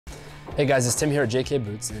Hey guys, it's Tim here at JK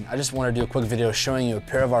Boots, and I just want to do a quick video showing you a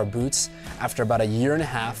pair of our boots after about a year and a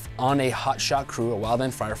half on a hotshot crew, a wildland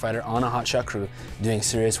firefighter on a hotshot crew, doing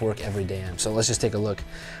serious work every day. So let's just take a look.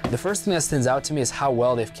 The first thing that stands out to me is how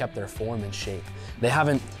well they've kept their form and shape. They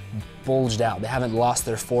haven't bulged out, they haven't lost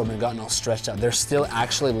their form and gotten all stretched out. They're still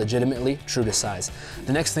actually legitimately true to size.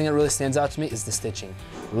 The next thing that really stands out to me is the stitching.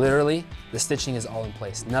 Literally, the stitching is all in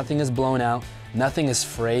place. Nothing is blown out, nothing is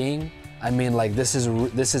fraying. I mean, like, this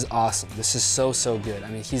is awesome. This is so good. I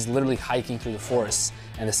mean, he's literally hiking through the forests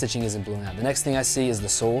and the stitching isn't blown out. The next thing I see is the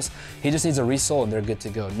soles. He just needs a resole and they're good to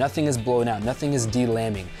go. Nothing is blown out, nothing is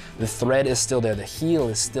de-lambing. The thread is still there, the heel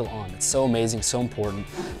is still on. It's so amazing, so important.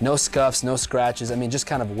 No scuffs, no scratches. I mean, just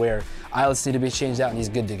kind of wear. Eyelets need to be changed out and he's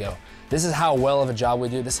good to go. This is how well of a job we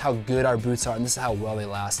do, this is how good our boots are, and this is how well they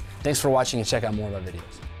last. Thanks for watching and check out more of our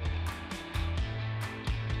videos.